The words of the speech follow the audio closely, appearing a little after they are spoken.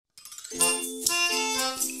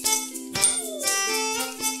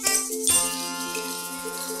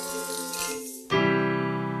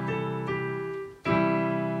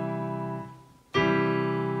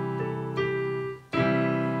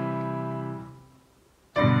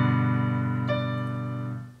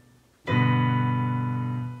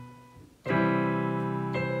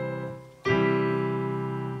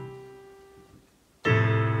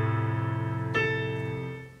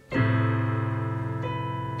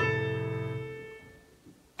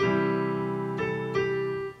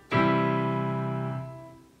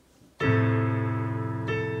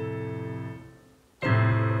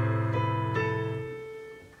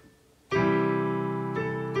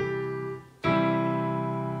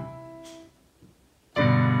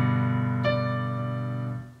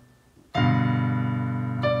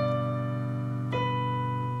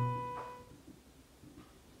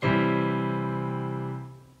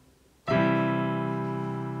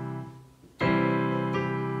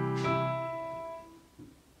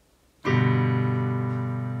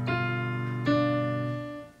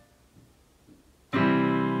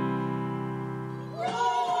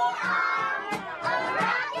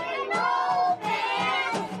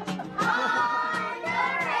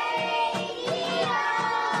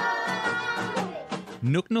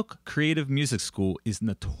Nook Nook Creative Music School is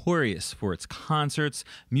notorious for its concerts,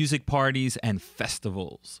 music parties, and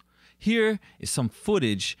festivals. Here is some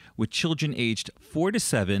footage with children aged 4 to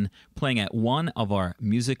 7 playing at one of our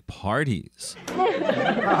music parties.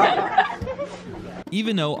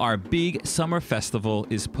 Even though our big summer festival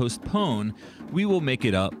is postponed, we will make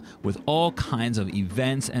it up with all kinds of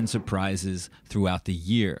events and surprises throughout the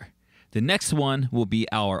year. The next one will be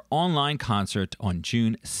our online concert on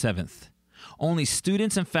June 7th. Only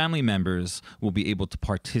students and family members will be able to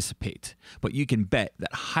participate, but you can bet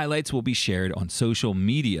that highlights will be shared on social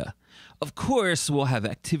media. Of course, we'll have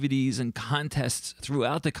activities and contests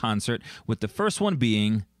throughout the concert, with the first one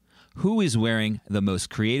being who is wearing the most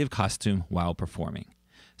creative costume while performing.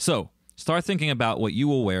 So, start thinking about what you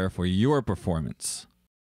will wear for your performance.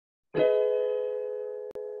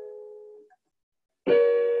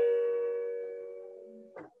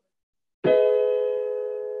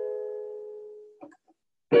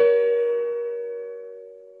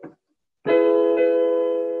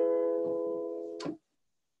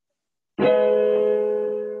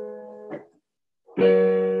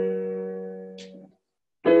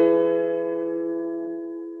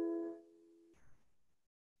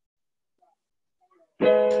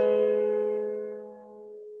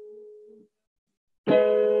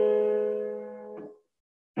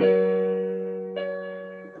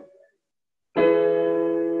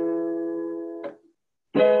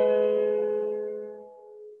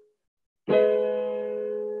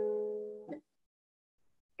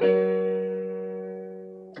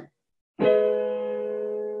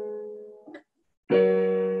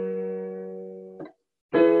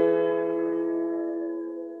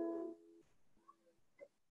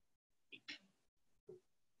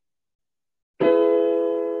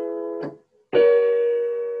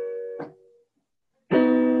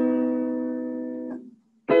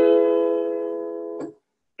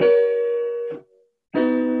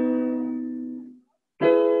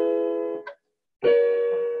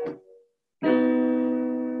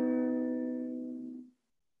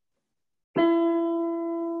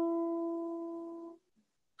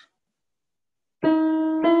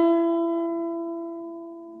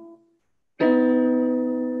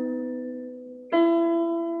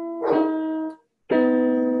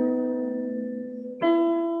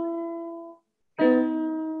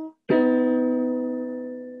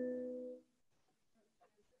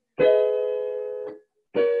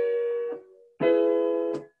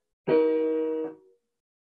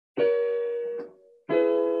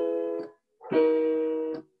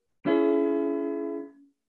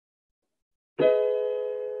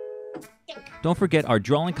 Don't forget, our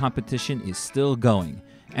drawing competition is still going.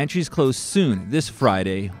 Entries close soon, this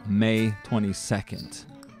Friday, May 22nd.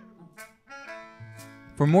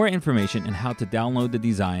 For more information on how to download the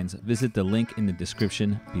designs, visit the link in the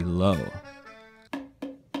description below.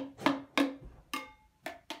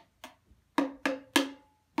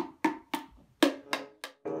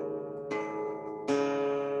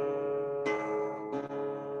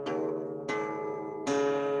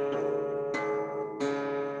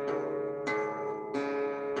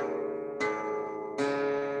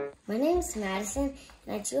 My name's Madison,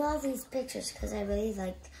 and I drew all these pictures because I really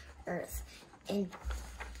liked Earth. And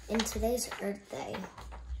today's Earth Day.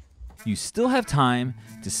 You still have time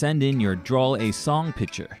to send in your Draw a Song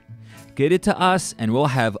picture. Get it to us, and we'll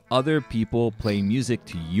have other people play music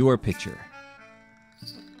to your picture.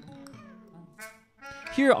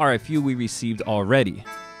 Here are a few we received already.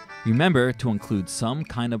 Remember to include some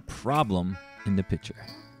kind of problem in the picture.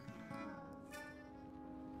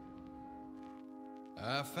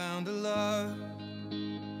 I found a love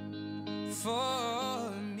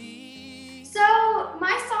for me. So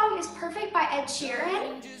my song is Perfect by Ed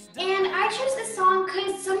Sheeran, and I chose this song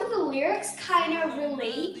because some of the lyrics kind of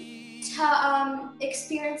relate to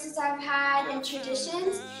experiences I've had and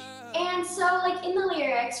traditions. And so like in the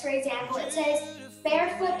lyrics, for example, it says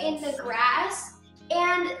barefoot in the grass,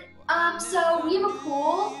 and so we have a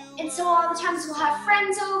pool, and so all the times we'll have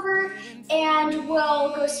friends over and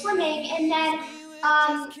we'll go swimming, and then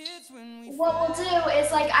what we'll do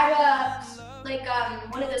is like I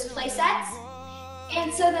have one of those play sets,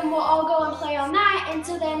 and so then we'll all go and play on that, and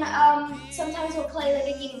so then sometimes we'll play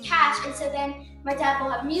like a game of catch, and so then my dad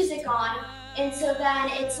will have music on, and so then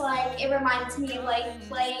it's like it reminds me of like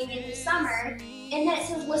playing in the summer, and then it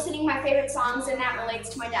says listening my favorite songs, and that relates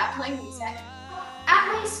to my dad playing music. At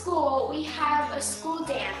my school we have a school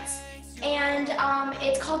dance, and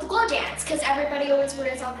it's called the glow dance because everybody always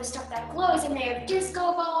wears all this stuff that glows, and they have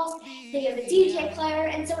disco balls, they have a DJ player,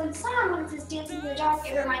 and so in the song when it says dancing in the dark,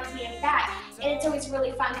 it reminds me of that, and it's always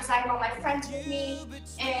really fun because I have all my friends with me,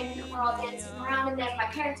 and we're all dancing around, and then my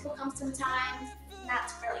parents will come sometimes, and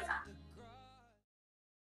that's really fun.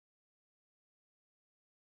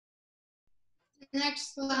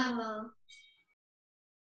 Next level.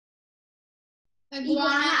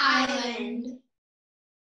 Iguana Island.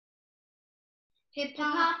 Hip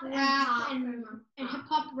hop, rap, and hip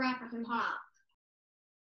hop, rap, and pop.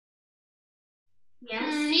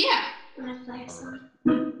 Yes? Yeah. Let's play a song.